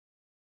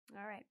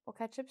All right, we'll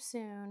catch up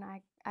soon.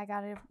 I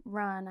gotta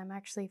run. I'm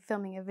actually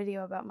filming a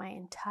video about my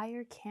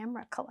entire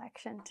camera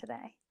collection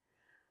today.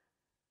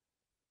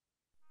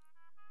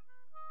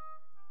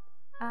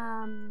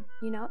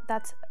 You know,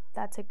 that's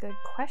a good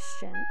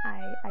question.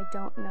 I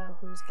don't know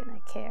who's gonna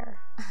care.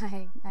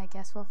 I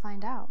guess we'll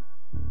find out.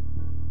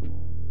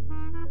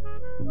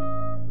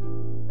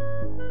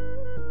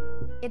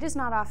 It is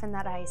not often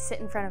that I sit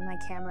in front of my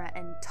camera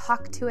and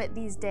talk to it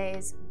these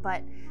days,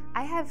 but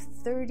I have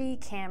 30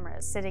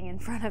 cameras sitting in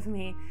front of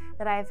me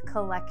that I've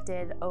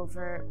collected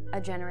over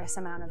a generous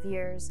amount of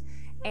years,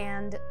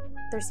 and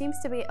there seems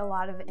to be a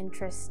lot of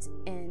interest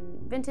in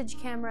vintage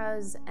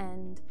cameras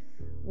and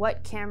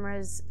what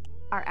cameras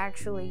are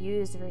actually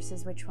used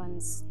versus which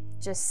ones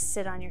just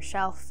sit on your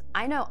shelf.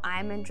 I know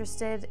I'm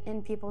interested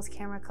in people's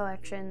camera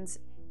collections,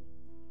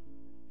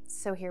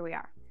 so here we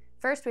are.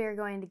 First, we are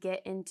going to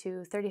get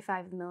into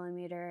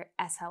 35mm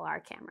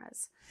SLR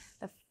cameras.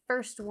 The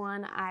first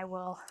one I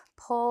will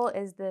pull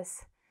is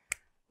this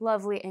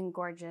lovely and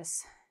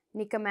gorgeous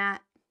Nikomat.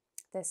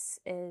 This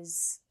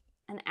is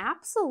an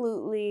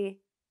absolutely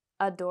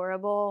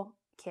adorable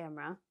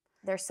camera.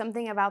 There's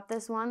something about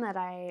this one that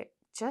I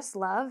just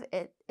love.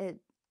 It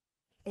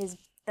is,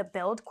 the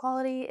build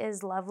quality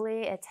is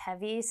lovely. It's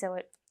heavy, so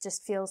it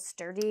just feels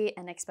sturdy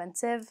and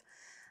expensive.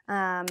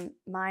 Mine,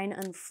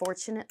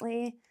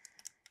 unfortunately,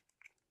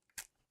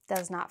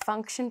 does not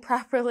function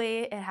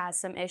properly. It has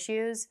some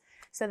issues.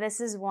 So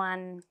this is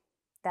one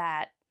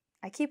that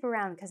I keep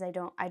around because I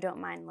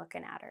don't mind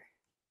looking at her.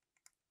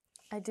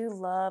 I do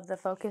love the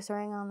focus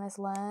ring on this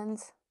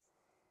lens.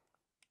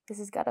 This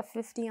has got a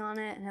 50 on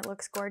it and it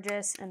looks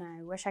gorgeous, and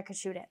I wish I could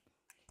shoot it.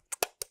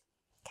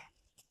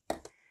 Okay.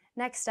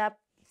 Next up,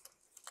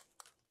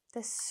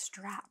 this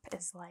strap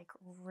is like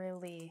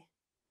really,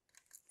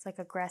 it's like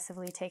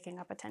aggressively taking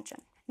up attention.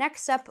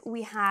 Next up,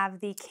 we have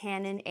the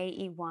Canon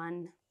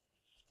AE-1.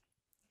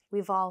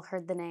 We've all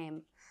heard the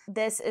name.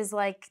 This is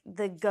like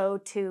the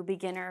go-to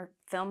beginner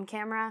film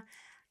camera.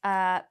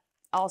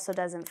 Also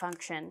doesn't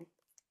function.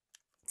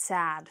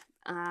 Sad.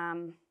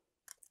 I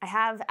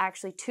have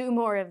actually 2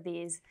 more of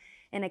these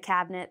in a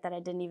cabinet that I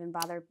didn't even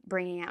bother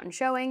bringing out and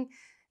showing.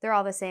 They're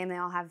all the same. They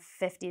all have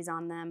 50s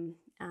on them,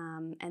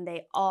 and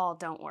they all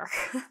don't work.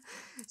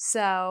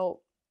 So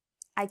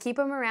I keep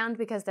them around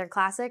because they're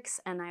classics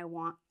and I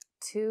want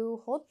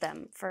to hold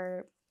them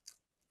for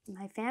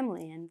my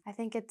family, and I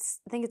think it's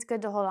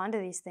good to hold on to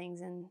these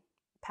things and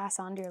pass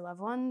on to your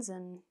loved ones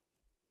and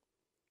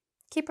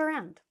keep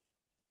around.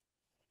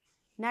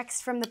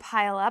 Next from the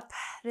pile up,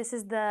 this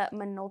is the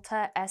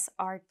Minolta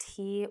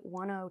SRT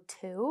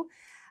 102.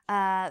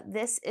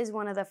 This is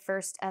one of the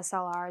first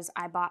SLRs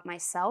I bought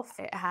myself.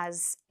 It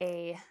has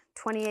a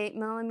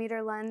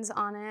 28mm lens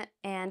on it,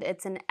 and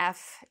it's an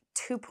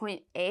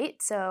f2.8,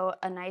 so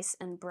a nice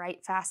and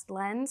bright, fast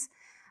lens.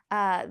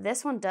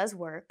 This one does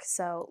work,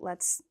 so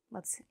let's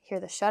hear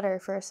the shutter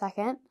for a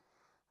second.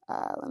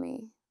 Let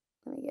me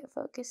get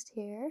focused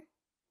here.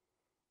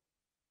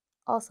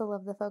 Also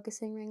love the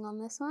focusing ring on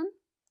this one.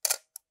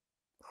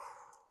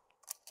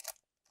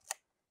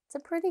 It's a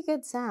pretty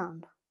good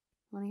sound.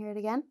 Want to hear it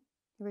again?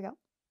 Here we go.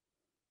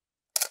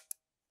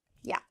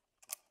 Yeah,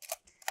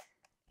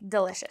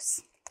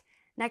 delicious.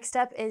 Next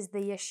up is the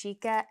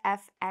Yashica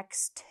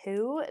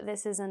FX-2.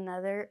 This is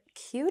another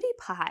cutie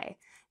pie.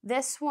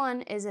 This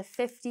one is a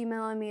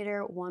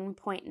 50mm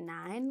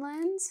 1.9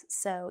 lens,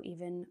 so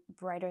even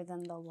brighter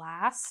than the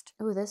last.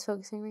 Oh, this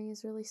focusing ring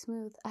is really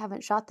smooth. I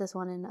haven't shot this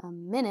one in a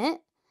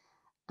minute.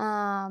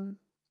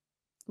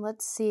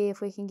 Let's see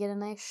if we can get a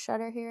nice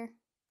shutter here.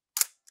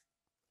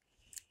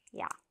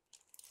 Yeah.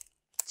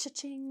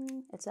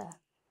 Cha-ching. It's a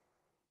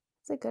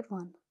good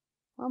one.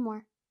 One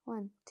more.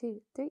 1,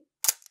 2, 3.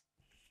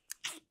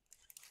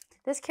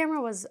 This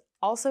camera was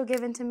also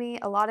given to me.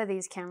 A lot of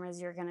these cameras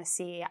you're gonna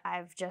see,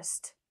 I've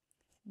just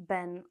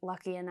been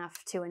lucky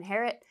enough to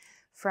inherit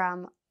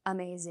from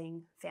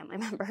amazing family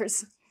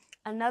members.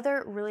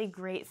 Another really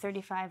great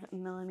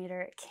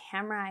 35mm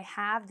camera I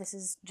have, this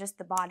is just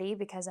the body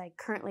because I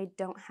currently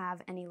don't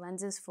have any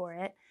lenses for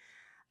it.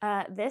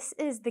 This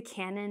is the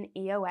Canon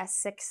EOS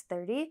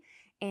 630,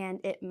 and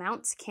it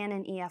mounts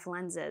Canon EF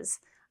lenses.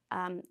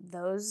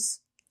 Those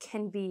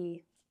can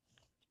be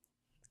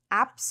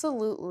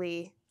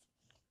absolutely,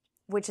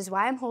 which is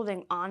why I'm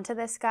holding on to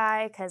this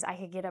guy, because I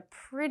could get a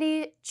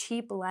pretty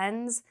cheap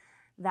lens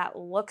that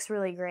looks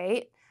really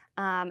great.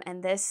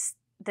 And this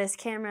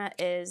camera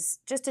is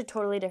just a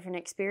totally different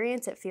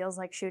experience. It feels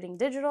like shooting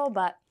digital,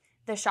 but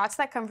the shots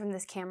that come from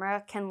this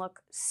camera can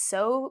look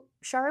so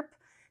sharp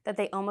that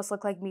they almost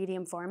look like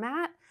medium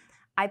format.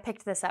 I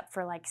picked this up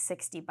for like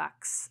 60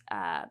 bucks.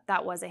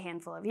 That was a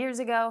handful of years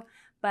ago,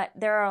 but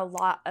there are a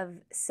lot of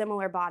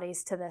similar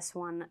bodies to this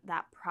one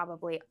that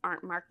probably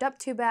aren't marked up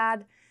too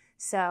bad.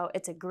 So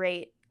it's a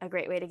great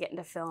way to get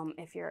into film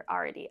if you're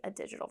already a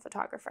digital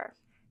photographer.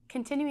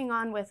 Continuing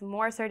on with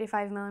more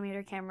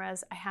 35mm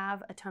cameras, I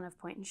have a ton of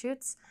point and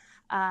shoots.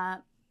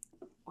 Let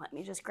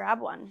me just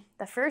grab one.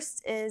 The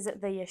first is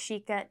the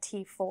Yashica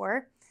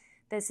T4.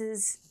 This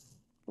is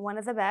one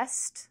of the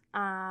best.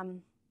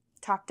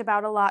 talked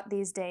about a lot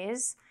these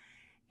days,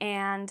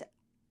 and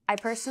I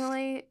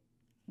personally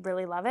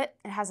really love it.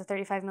 It has a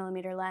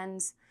 35mm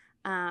lens.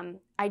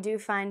 I do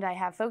find I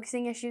have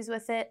focusing issues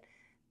with it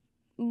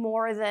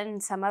more than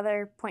some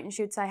other point and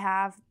shoots I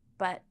have,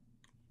 but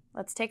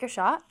let's take a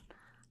shot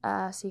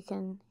so you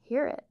can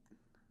hear it.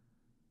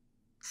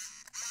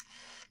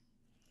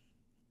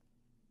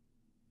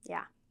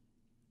 Yeah,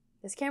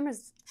 this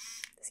camera's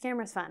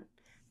fun.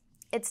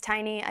 It's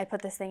tiny. I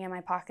put this thing in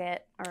my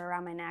pocket or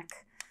around my neck.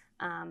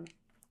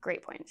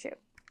 Great point and shoot.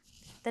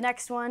 The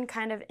next one,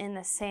 kind of in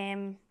the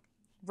same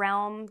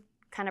realm,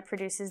 kind of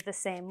produces the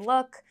same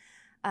look,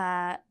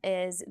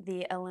 is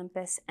the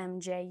Olympus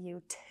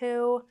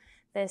MJUii.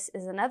 This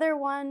is another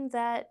one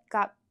that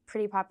got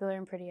pretty popular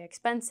and pretty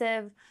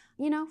expensive,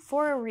 you know,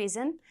 for a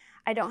reason.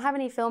 I don't have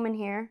any film in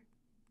here,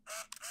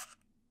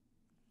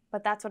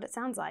 but that's what it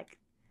sounds like.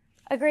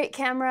 A great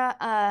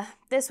camera.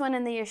 This one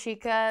and the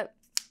Yashica,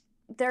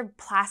 they're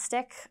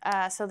plastic,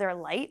 so they're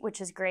light,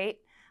 which is great,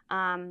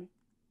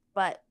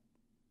 but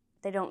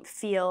they don't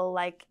feel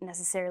like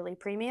necessarily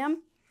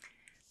premium.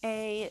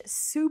 A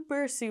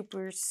super,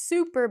 super,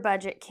 super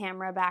budget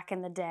camera back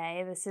in the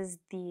day. This is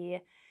the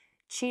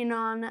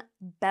Chinon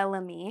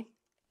Bellami.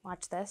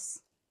 Watch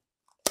this.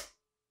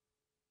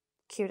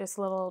 Cutest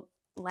little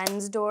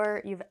lens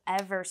door you've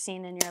ever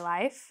seen in your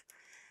life.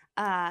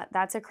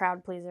 That's a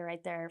crowd pleaser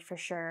right there for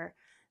sure.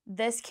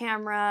 This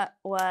camera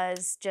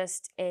was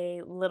just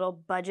a little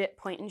budget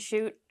point and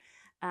shoot,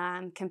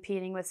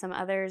 competing with some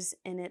others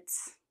in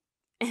its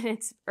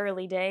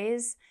early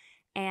days,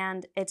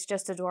 and it's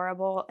just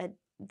adorable.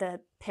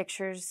 The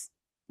pictures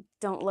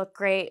don't look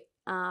great,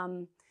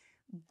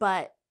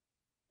 but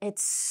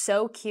it's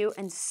so cute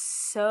and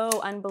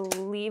so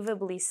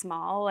unbelievably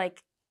small.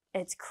 Like,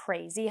 it's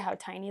crazy how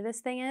tiny this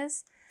thing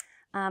is,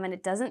 and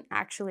it doesn't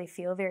actually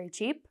feel very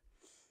cheap.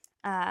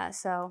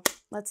 So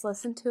let's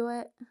listen to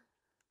it.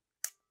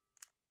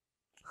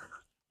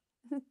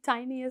 The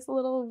tiniest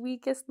little,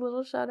 weakest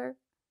little shutter.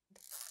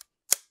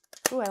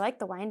 Ooh, I like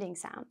the winding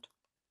sound.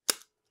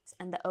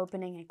 And the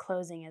opening and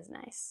closing is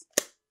nice.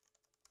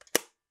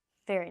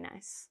 Very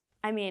nice.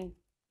 I mean,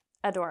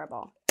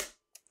 adorable.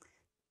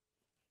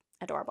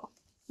 Adorable.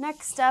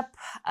 Next up,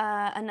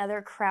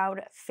 another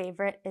crowd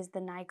favorite is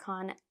the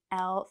Nikon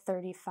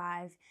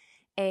L35AD.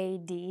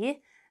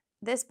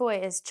 This boy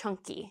is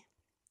chunky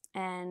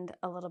and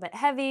a little bit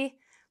heavy,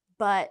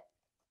 but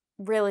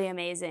really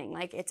amazing.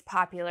 Like, it's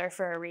popular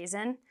for a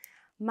reason.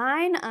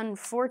 Mine,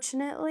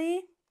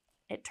 unfortunately,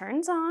 it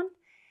turns on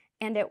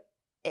and it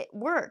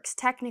works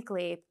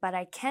technically, but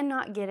I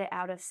cannot get it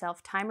out of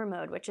self-timer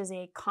mode, which is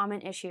a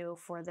common issue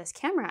for this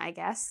camera, I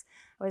guess.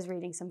 I was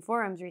reading some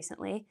forums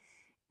recently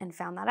and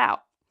found that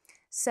out.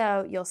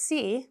 So you'll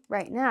see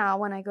right now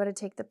when I go to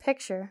take the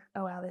picture,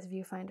 oh wow, this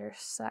viewfinder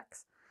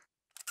sucks.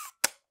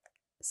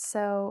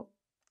 So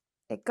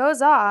it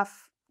goes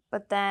off,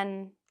 but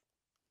then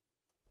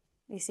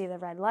you see the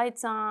red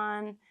lights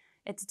on,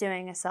 it's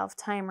doing a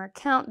self-timer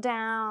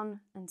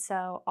countdown, and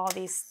so all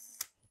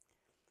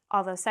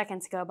those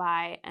seconds go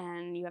by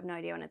and you have no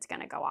idea when it's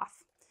gonna go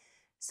off.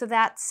 So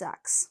that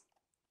sucks.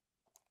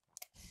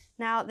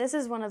 Now, this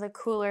is one of the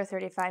cooler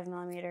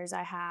 35mm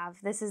I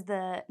have. This is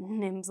the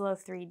Nimslo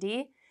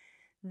 3D.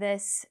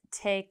 This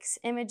takes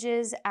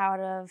images out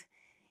of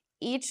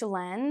each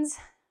lens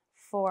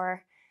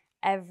for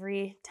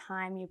every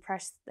time you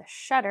press the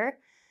shutter.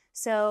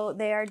 So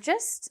they are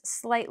just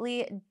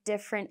slightly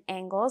different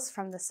angles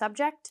from the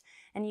subject,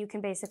 and you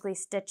can basically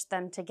stitch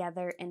them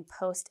together in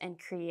post and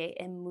create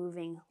a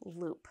moving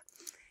loop.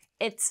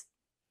 It's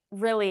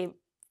really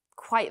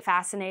quite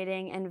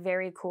fascinating and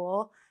very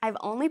cool. I've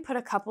only put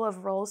a couple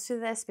of rolls through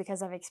this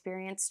because I've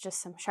experienced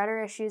just some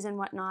shutter issues and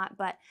whatnot,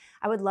 but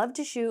I would love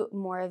to shoot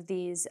more of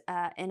these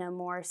in a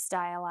more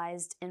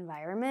stylized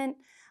environment.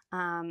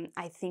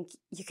 I think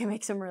you can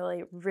make some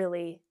really,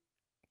 really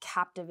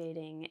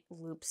captivating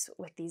loops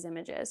with these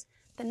images.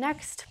 The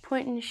next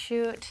point and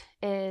shoot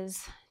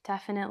is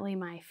definitely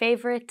my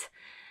favorite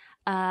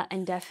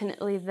and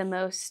definitely the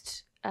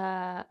most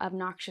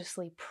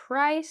obnoxiously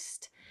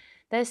priced.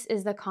 This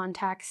is the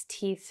Contax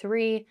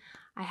T3.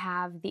 I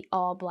have the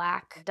all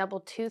black double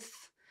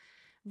tooth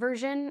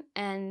version,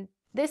 and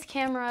this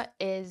camera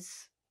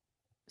is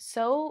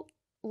so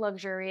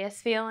luxurious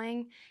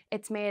feeling.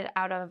 It's made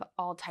out of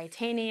all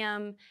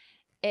titanium.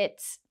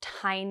 It's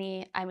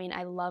tiny. I mean,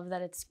 I love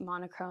that it's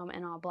monochrome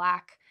and all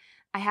black.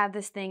 I have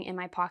this thing in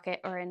my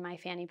pocket or in my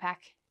fanny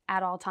pack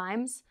at all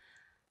times,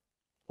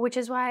 which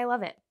is why I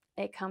love it.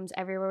 It comes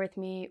everywhere with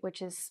me,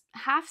 which is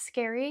half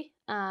scary,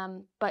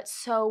 but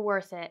so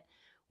worth it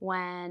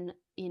when,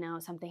 you know,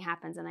 something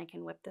happens and I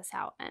can whip this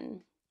out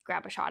and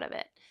grab a shot of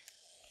it.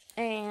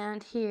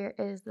 And here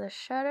is the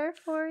shutter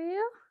for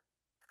you.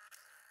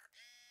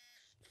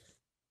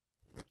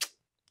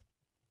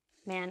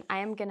 Man, I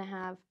am gonna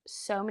have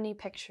so many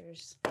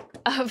pictures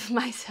of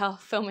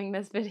myself filming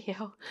this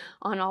video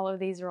on all of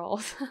these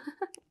rolls.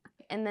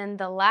 And then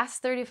the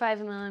last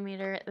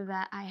 35mm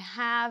that I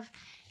have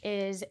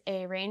is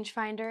a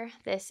rangefinder.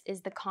 This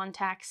is the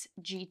Contax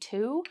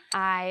G2.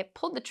 I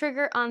pulled the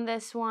trigger on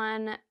this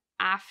one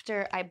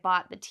after I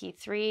bought the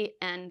T3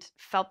 and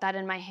felt that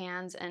in my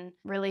hands and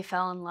really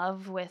fell in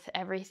love with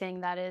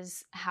everything that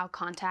is how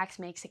Contax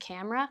makes a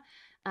camera.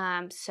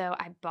 So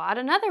I bought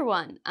another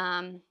one,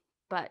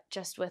 but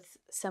just with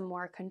some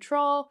more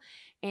control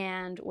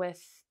and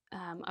with,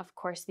 of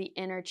course, the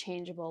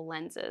interchangeable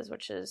lenses,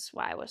 which is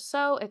why I was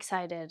so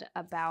excited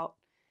about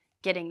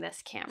getting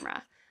this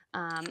camera.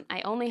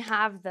 I only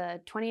have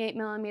the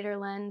 28mm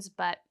lens,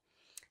 but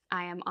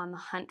I am on the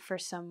hunt for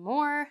some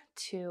more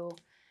to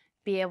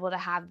be able to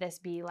have this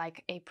be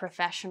like a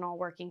professional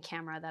working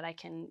camera that I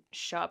can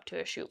show up to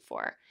a shoot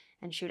for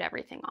and shoot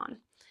everything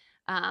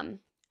on.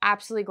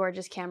 Absolutely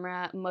gorgeous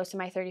camera. Most of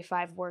my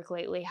 35 work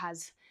lately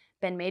has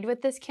been made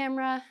with this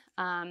camera.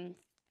 And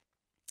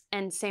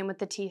same with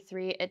the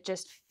T3, it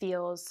just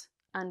feels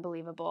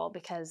unbelievable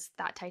because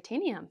that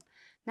titanium.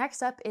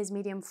 Next up is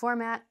medium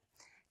format.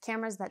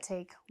 Cameras that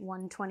take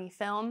 120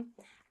 film.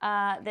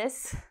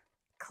 This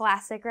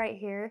classic right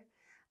here,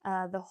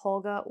 the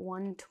Holga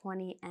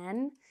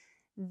 120N.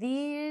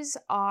 These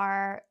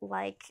are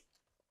like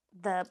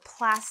the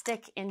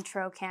plastic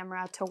intro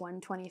camera to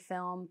 120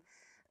 film.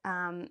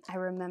 I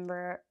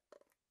remember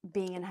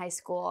being in high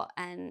school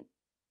and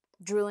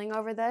drooling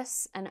over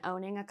this and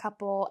owning a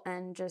couple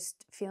and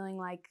just feeling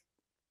like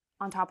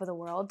on top of the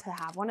world to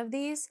have one of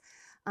these.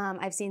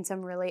 I've seen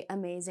some really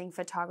amazing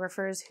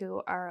photographers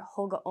who are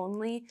Holga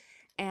only,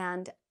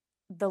 and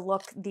the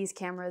look these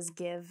cameras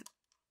give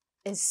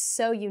is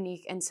so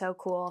unique and so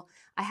cool.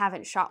 I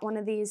haven't shot one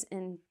of these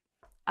in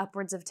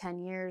upwards of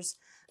 10 years,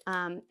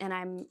 and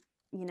I'm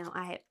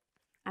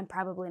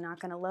probably not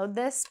going to load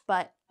this,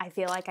 but I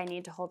feel like I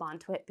need to hold on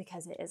to it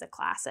because it is a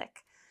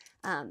classic.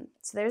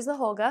 So there's the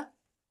Holga.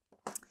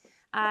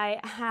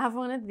 I have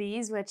one of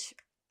these, which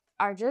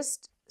are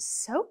just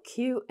so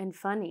cute and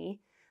funny.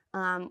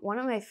 One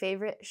of my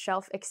favorite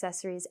shelf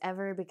accessories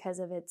ever because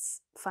of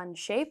its fun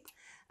shape.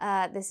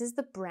 This is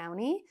the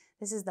Brownie.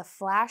 This is the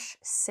Flash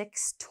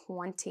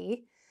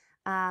 620.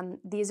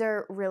 These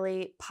are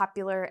really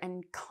popular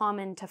and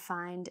common to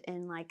find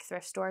in like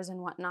thrift stores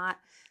and whatnot.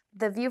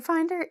 The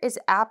viewfinder is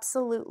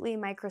absolutely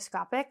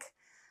microscopic,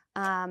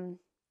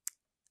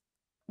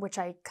 which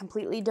I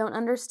completely don't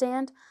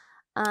understand.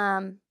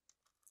 And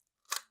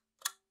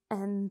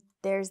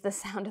there's the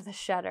sound of the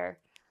shutter.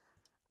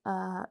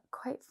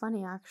 Quite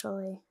funny,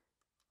 actually.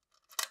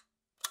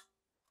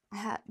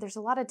 There's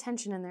a lot of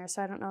tension in there,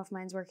 so I don't know if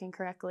mine's working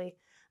correctly.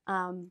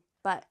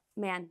 But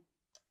man,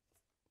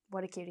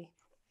 what a cutie.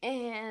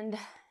 And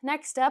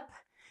next up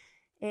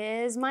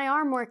is my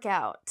arm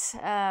workout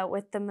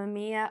with the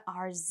Mamiya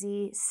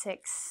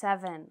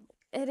RZ67.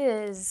 It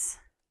is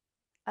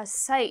a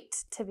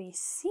sight to be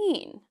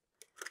seen.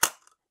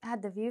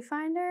 Add the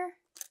viewfinder.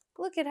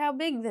 Look at how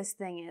big this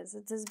thing is.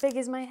 It's as big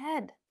as my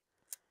head.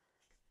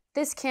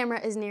 This camera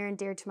is near and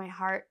dear to my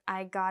heart.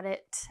 I got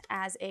it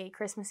as a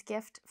Christmas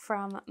gift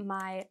from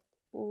my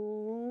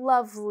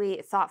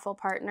lovely, thoughtful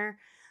partner.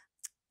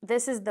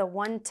 This is the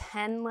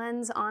 110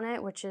 lens on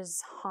it, which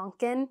is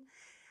honkin',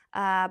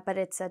 but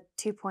it's a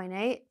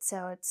 2.8,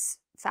 so it's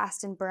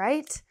fast and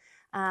bright.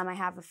 I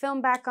have a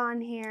film back on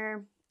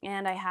here,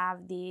 and I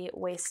have the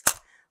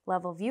waist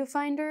level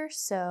viewfinder,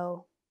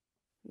 so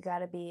you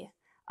gotta be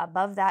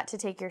above that to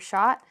take your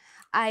shot.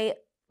 I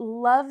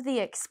love the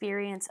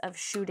experience of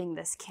shooting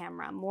this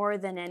camera more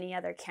than any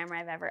other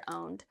camera I've ever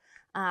owned.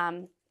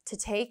 To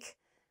take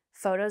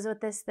photos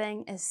with this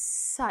thing is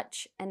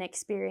such an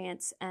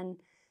experience, and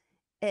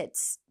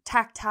it's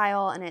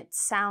tactile and it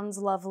sounds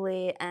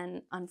lovely,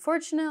 and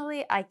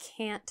unfortunately I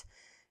can't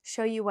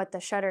show you what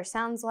the shutter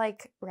sounds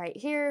like right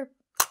here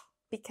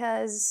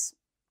because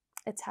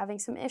it's having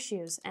some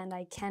issues and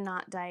I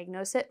cannot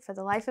diagnose it for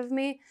the life of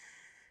me.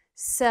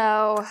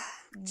 So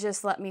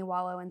just let me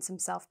wallow in some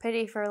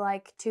self-pity for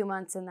like 2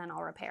 months and then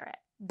I'll repair it.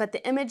 But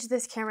the image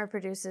this camera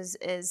produces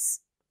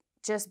is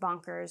just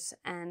bonkers,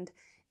 and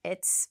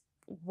it's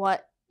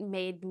what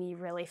made me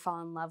really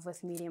fall in love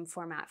with medium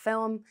format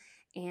film.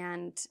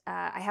 And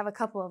I have a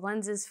couple of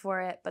lenses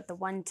for it, but the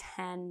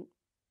 110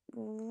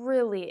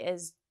 really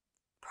is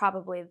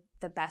probably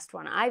the best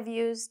one I've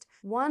used.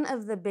 One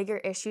of the bigger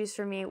issues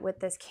for me with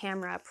this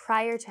camera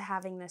prior to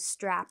having this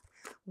strap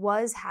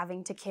was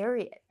having to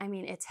carry it. I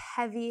mean, it's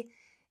heavy,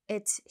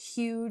 it's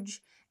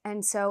huge,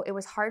 and so it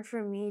was hard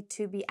for me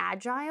to be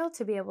agile,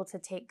 to be able to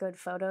take good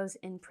photos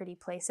in pretty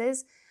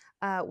places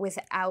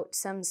without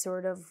some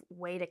sort of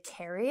way to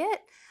carry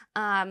it.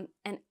 And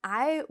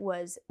I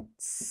was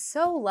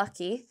so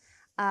lucky.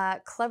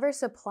 Clever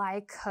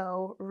Supply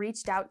Co.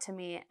 reached out to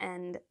me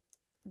and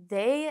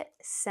they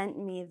sent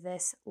me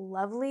this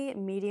lovely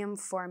medium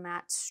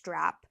format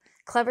strap.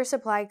 Clever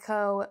Supply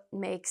Co.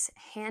 makes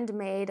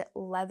handmade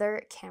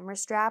leather camera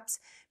straps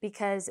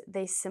because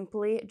they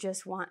simply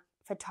just want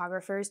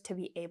photographers to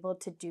be able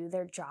to do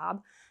their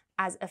job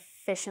as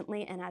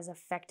efficiently and as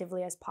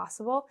effectively as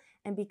possible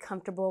and be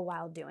comfortable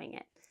while doing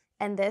it.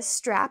 And this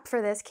strap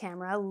for this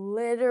camera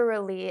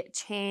literally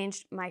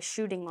changed my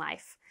shooting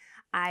life.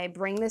 I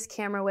bring this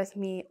camera with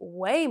me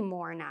way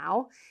more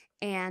now,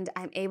 and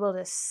I'm able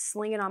to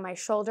sling it on my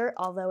shoulder.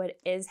 Although it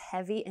is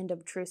heavy and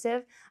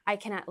obtrusive, I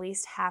can at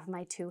least have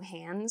my two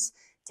hands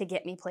to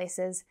get me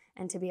places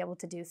and to be able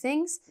to do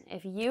things.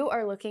 If you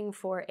are looking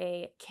for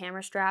a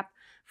camera strap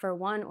for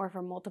one or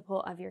for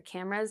multiple of your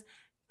cameras,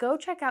 go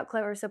check out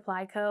Clever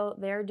Supply Co.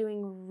 They're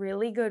doing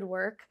really good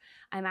work.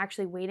 I'm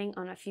actually waiting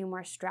on a few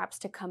more straps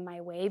to come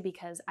my way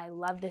because I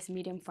love this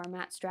medium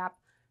format strap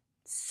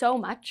so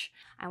much.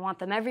 I want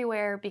them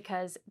everywhere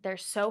because they're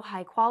so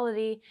high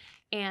quality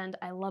and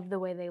I love the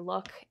way they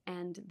look,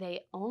 and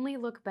they only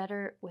look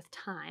better with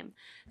time.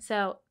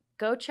 So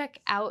go check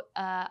out,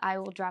 I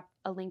will drop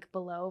a link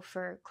below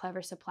for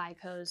Clever Supply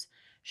Co.'s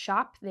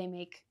shop. They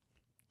make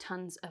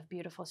tons of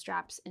beautiful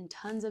straps in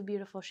tons of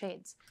beautiful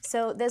shades.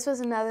 So this was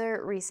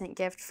another recent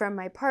gift from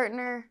my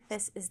partner.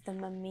 This is the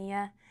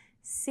Mamiya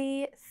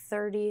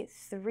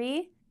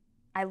C33.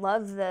 I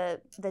love the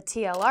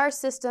TLR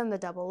system, the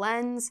double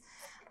lens,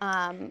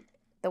 the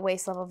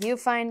waist level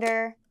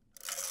viewfinder.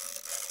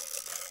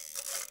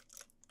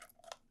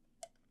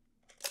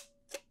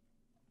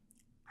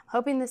 I'm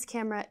hoping this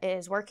camera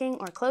is working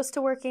or close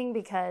to working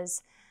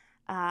because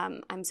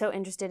I'm so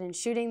interested in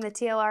shooting the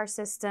TLR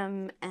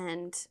system,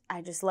 and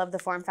I just love the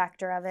form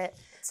factor of it.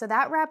 So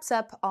that wraps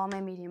up all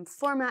my medium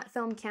format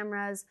film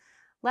cameras.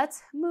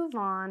 Let's move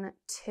on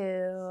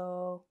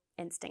to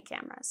instant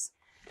cameras.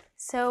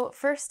 So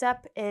first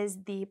up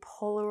is the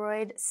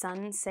Polaroid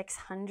Sun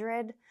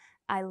 600.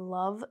 I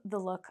love the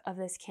look of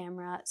this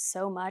camera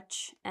so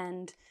much,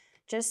 and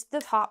just the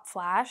top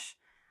flash.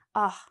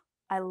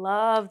 I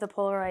love the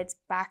Polaroids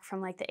back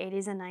from like the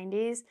 80s and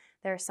 90s.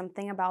 There's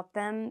something about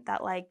them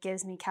that like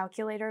gives me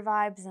calculator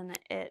vibes, and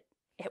it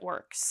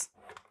works.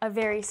 A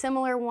very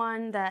similar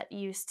one that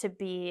used to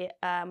be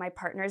my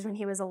partner's when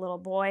he was a little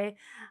boy.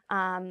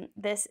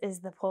 This is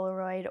the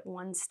Polaroid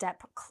One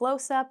Step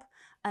Close-Up,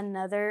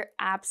 another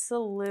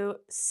absolute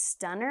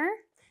stunner.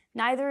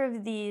 Neither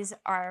of these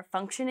are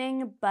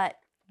functioning, but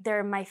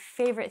they're my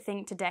favorite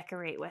thing to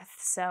decorate with.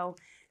 So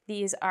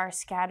these are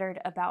scattered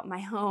about my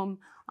home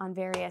on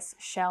various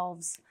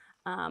shelves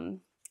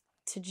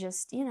to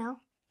just, you know,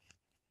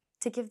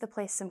 to give the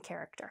place some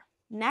character.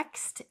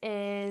 Next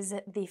is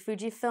the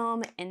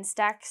Fujifilm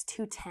Instax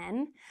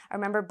 210. I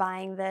remember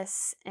buying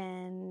this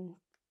in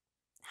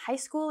high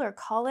school or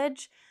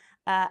college,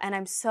 and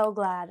I'm so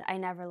glad I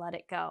never let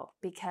it go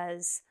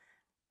because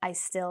I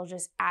still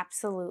just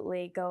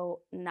absolutely go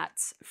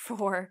nuts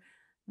for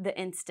the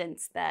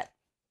instance that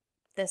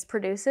this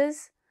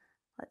produces.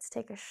 Let's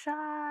take a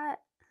shot.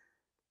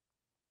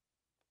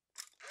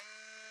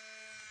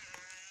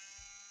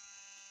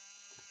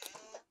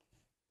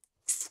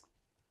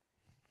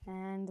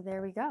 And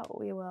there we go.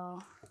 We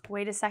will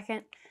wait a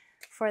second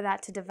for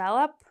that to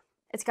develop.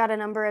 It's got a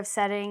number of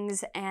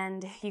settings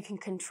and you can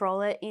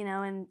control it, you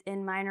know,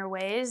 in minor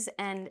ways.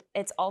 And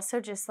it's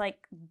also just like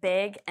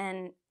big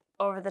and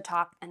over the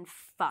top and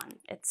fun.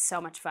 It's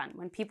so much fun.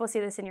 When people see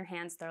this in your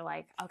hands, they're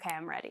like, okay,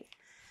 I'm ready.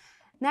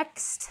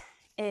 Next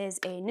is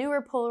a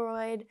newer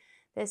Polaroid.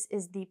 This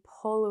is the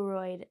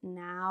Polaroid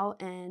Now,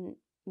 and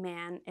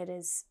man, it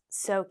is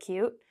so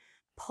cute.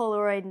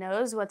 Polaroid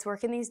knows what's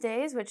working these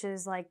days, which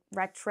is like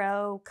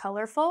retro,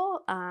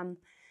 colorful,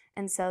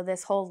 and so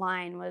this whole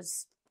line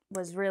was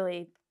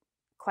really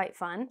quite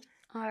fun.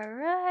 All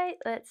right,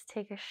 let's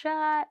take a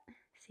shot,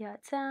 see how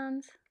it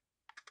sounds.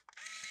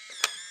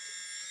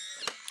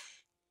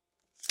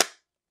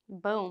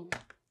 Boom,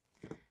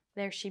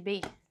 there she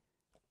be.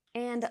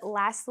 And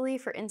lastly,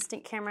 for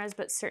instant cameras,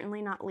 but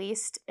certainly not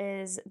least,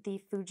 is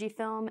the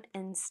Fujifilm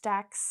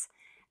Instax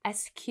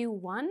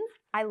SQ1.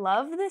 I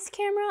love this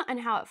camera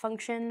and how it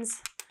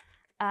functions.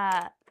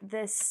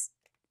 This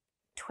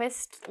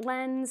twist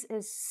lens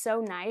is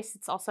so nice.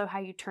 It's also how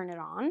you turn it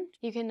on.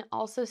 You can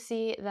also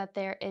see that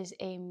there is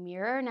a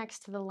mirror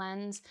next to the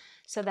lens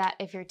so that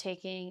if you're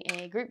taking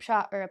a group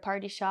shot or a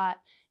party shot,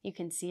 you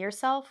can see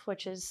yourself,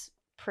 which is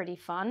pretty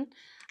fun.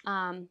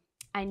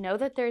 I know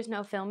that there's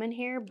no film in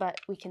here, but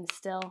we can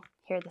still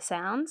hear the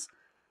sounds.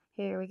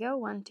 Here we go,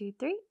 1, 2,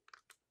 3.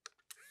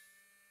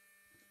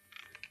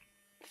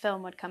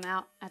 Film would come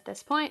out at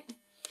this point.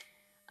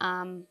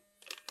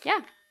 Yeah,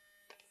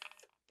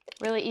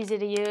 really easy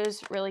to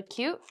use, really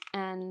cute,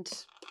 and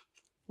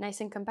nice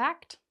and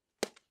compact.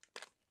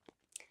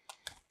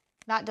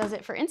 That does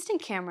it for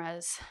instant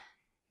cameras.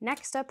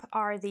 Next up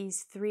are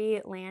these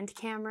 3 land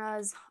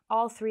cameras.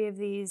 All 3 of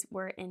these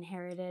were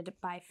inherited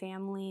by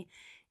family,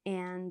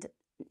 and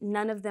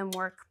none of them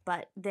work,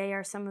 but they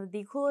are some of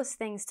the coolest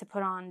things to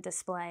put on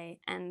display,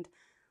 and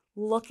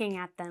looking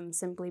at them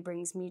simply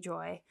brings me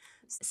joy.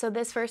 So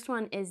this first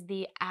one is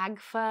the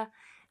Agfa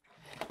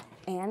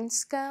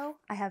Ansco.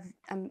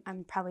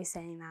 I'm probably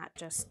saying that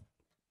just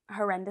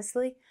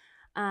horrendously,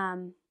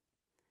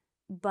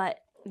 but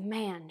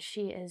man,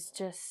 she is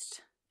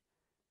just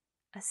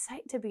a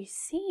sight to be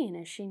seen,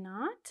 is she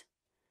not?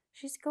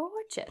 She's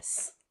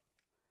gorgeous.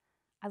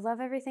 I love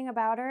everything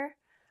about her.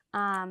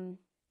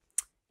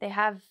 They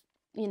have,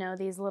 you know,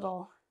 these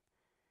little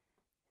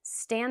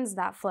stands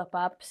that flip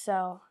up,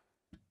 so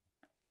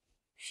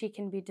she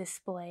can be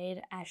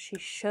displayed as she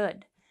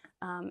should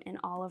in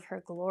all of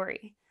her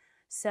glory.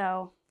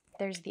 So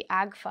there's the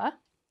Agfa.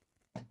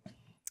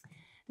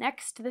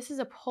 Next, this is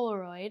a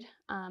Polaroid.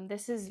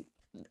 This is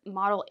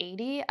Model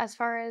 80 as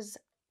far as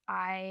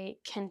I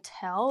can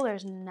tell.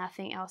 There's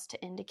nothing else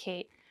to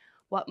indicate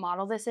what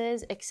model this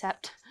is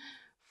except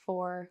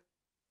for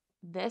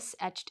this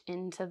etched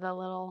into the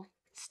little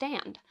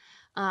stand.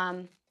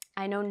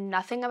 I know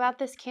nothing about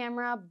this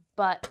camera,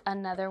 but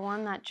another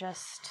one that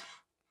just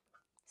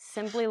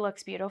simply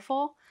looks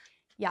beautiful.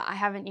 Yeah, I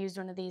haven't used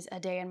one of these a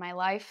day in my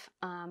life,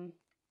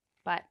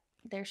 but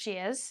there she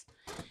is.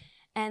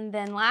 And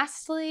then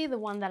lastly, the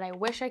one that I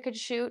wish I could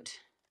shoot,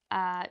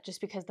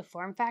 just because the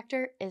form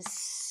factor is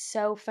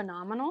so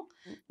phenomenal.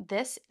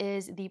 This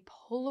is the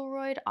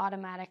Polaroid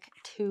Automatic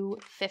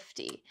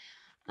 250.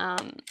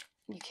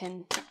 You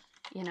can,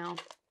 you know,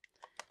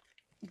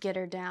 get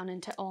her down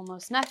into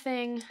almost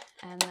nothing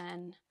and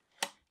then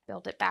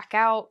build it back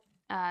out.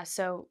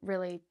 So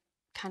really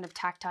kind of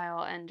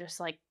tactile and just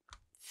like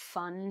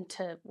fun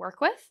to work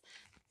with.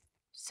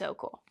 So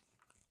cool.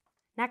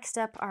 Next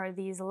up are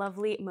these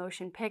lovely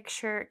motion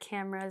picture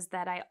cameras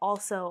that I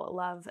also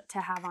love to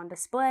have on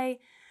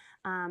display.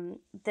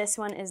 This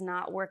one is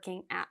not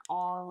working at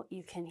all.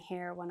 You can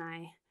hear when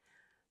I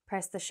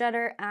press the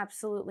shutter,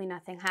 absolutely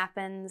nothing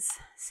happens.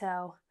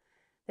 So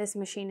this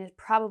machine is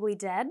probably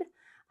dead,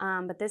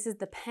 but this is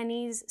the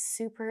Penneys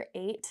Super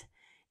 8,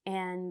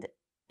 and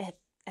it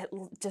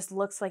just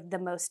looks like the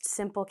most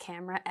simple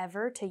camera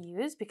ever to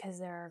use because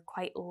there are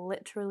quite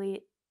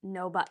literally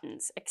no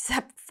buttons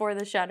except for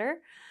the shutter.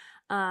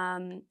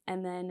 And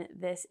then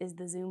this is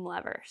the zoom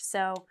lever.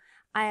 So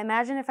I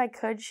imagine if I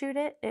could shoot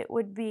it, it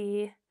would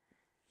be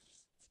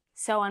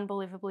so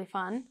unbelievably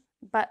fun.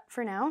 But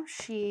for now,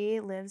 she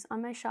lives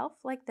on my shelf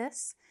like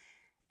this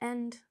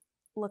and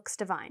looks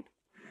divine.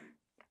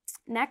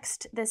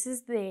 Next, this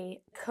is the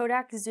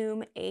Kodak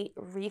Zoom 8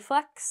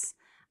 Reflex.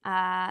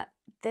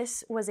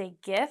 This was a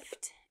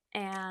gift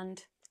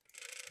and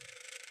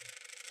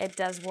it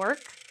does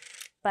work,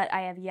 but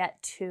I have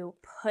yet to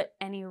put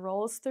any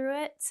rolls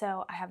through it,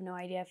 so I have no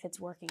idea if it's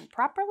working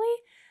properly,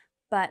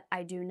 but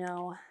I do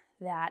know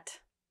that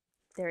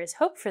there is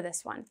hope for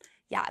this one.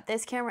 Yeah,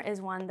 this camera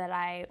is one that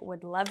I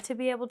would love to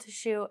be able to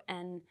shoot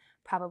and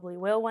probably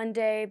will one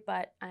day,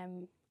 but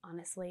I'm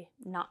honestly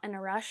not in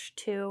a rush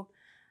to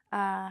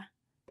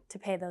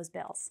pay those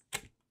bills.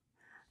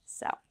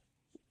 So,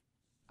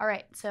 all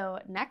right, so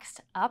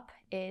next up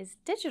is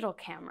digital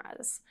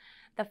cameras.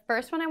 The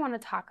first one I want to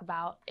talk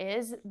about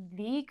is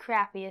the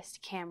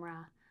crappiest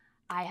camera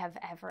I have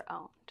ever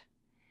owned,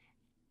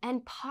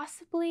 and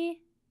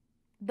possibly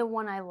the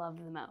one I love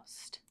the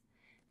most.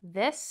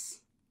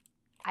 This,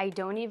 I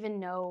don't even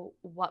know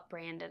what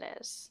brand it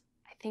is.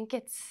 I think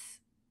it's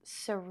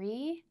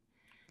Seree,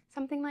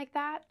 something like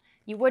that.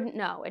 You wouldn't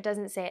know. It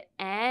doesn't say it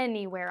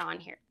anywhere on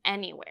here.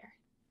 Anywhere.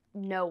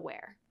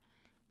 Nowhere.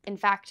 In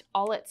fact,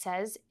 all it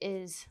says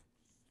is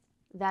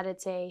that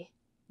it's a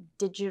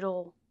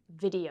digital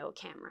video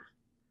camera.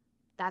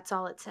 That's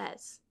all it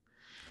says.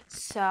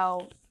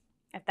 So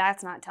if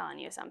that's not telling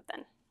you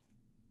something.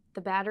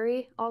 The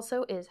battery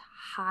also is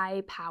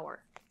high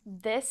power.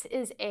 This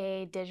is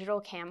a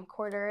digital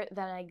camcorder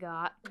that I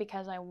got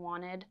because I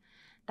wanted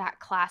that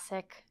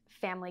classic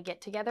family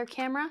get-together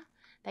camera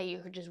that you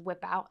could just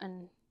whip out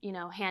and, you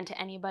know, hand to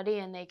anybody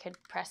and they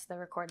could press the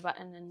record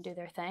button and do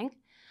their thing.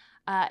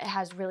 It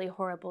has really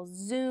horrible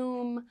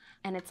zoom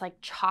and it's like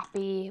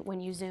choppy when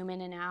you zoom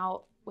in and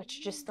out,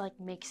 which just like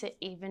makes it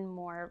even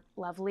more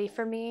lovely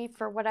for me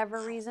for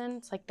whatever reason.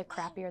 It's like the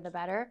crappier the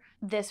better.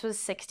 This was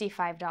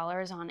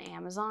 $65 on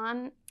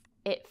Amazon.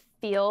 It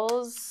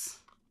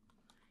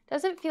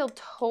doesn't feel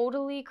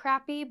totally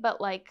crappy,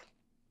 but like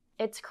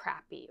it's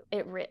crappy.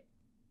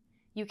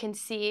 You can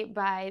see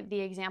by the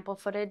example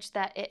footage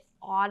that it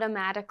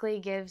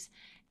automatically gives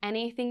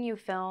anything you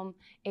film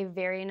a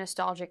very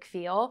nostalgic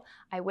feel.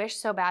 I wish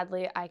so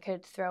badly I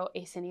could throw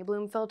a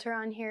Cinebloom filter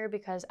on here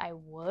because I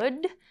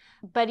would,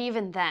 but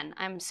even then,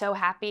 I'm so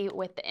happy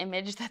with the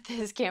image that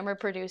this camera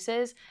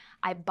produces.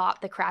 I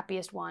bought the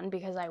crappiest one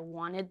because I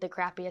wanted the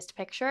crappiest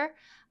picture,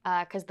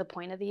 because the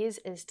point of these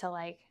is to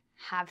like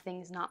have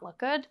things not look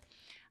good.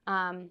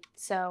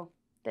 So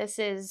this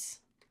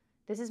is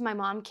my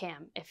mom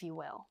cam, if you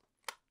will.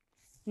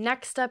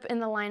 Next up in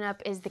the lineup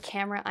is the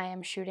camera I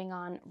am shooting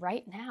on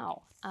right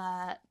now.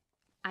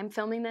 I'm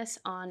filming this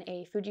on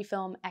a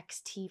Fujifilm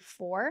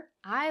XT-4.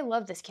 I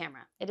love this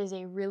camera. It is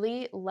a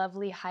really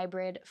lovely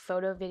hybrid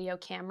photo-video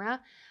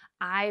camera.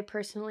 I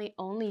personally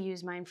only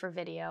use mine for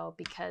video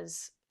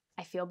because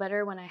I feel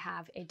better when I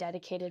have a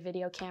dedicated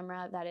video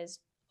camera that is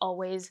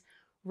always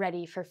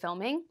ready for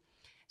filming.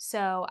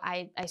 So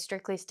I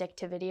strictly stick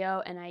to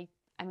video, and I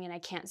mean, I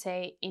can't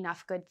say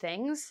enough good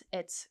things.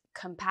 It's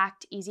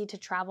compact, easy to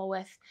travel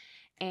with,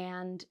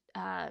 and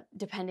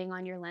depending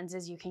on your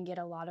lenses, you can get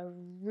a lot of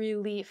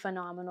really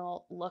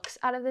phenomenal looks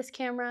out of this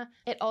camera.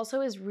 It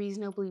also is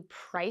reasonably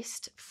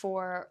priced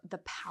for the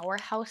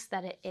powerhouse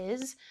that it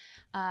is.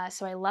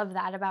 So I love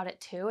that about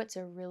it too. It's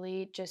a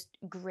really just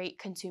great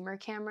consumer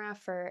camera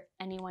for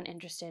anyone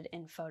interested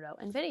in photo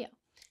and video.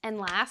 And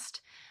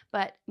last,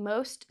 but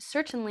most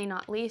certainly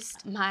not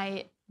least,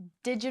 my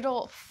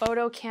digital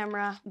photo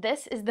camera.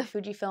 This is the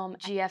Fujifilm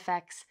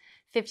GFX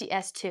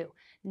 50S2.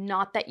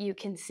 Not that you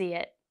can see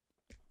it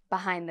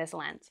behind this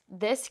lens.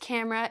 This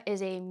camera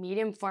is a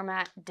medium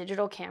format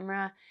digital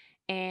camera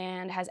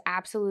and has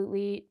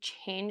absolutely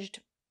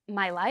changed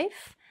my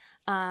life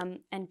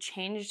and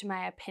changed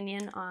my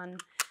opinion on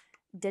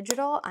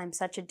digital. I'm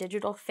such a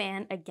digital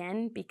fan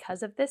again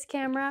because of this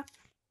camera.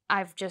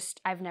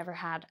 I've never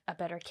had a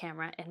better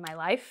camera in my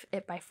life.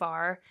 It by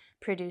far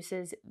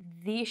produces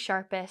the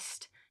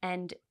sharpest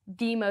and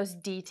the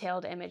most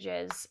detailed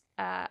images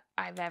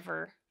I've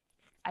ever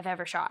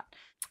shot.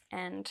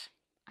 And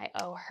I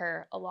owe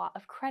her a lot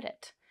of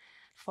credit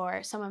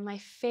for some of my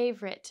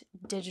favorite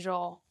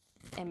digital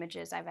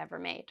images I've ever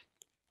made.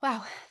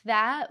 Wow,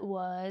 that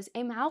was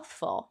a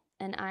mouthful,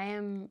 and I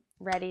am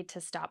ready to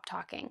stop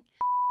talking.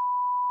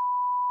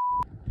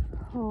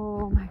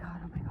 Oh my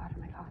god, oh my god, oh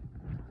my god.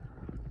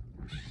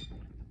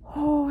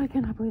 Oh, I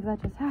cannot believe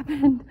that just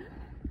happened.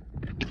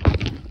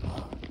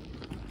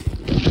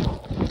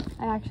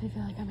 I actually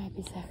feel like I might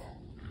be sick.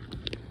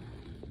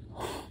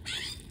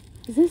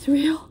 Is this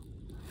real?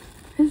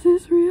 Is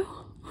this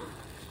real?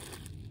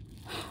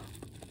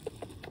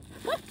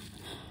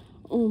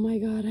 Oh my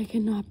god, I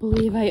cannot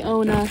believe I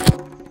own a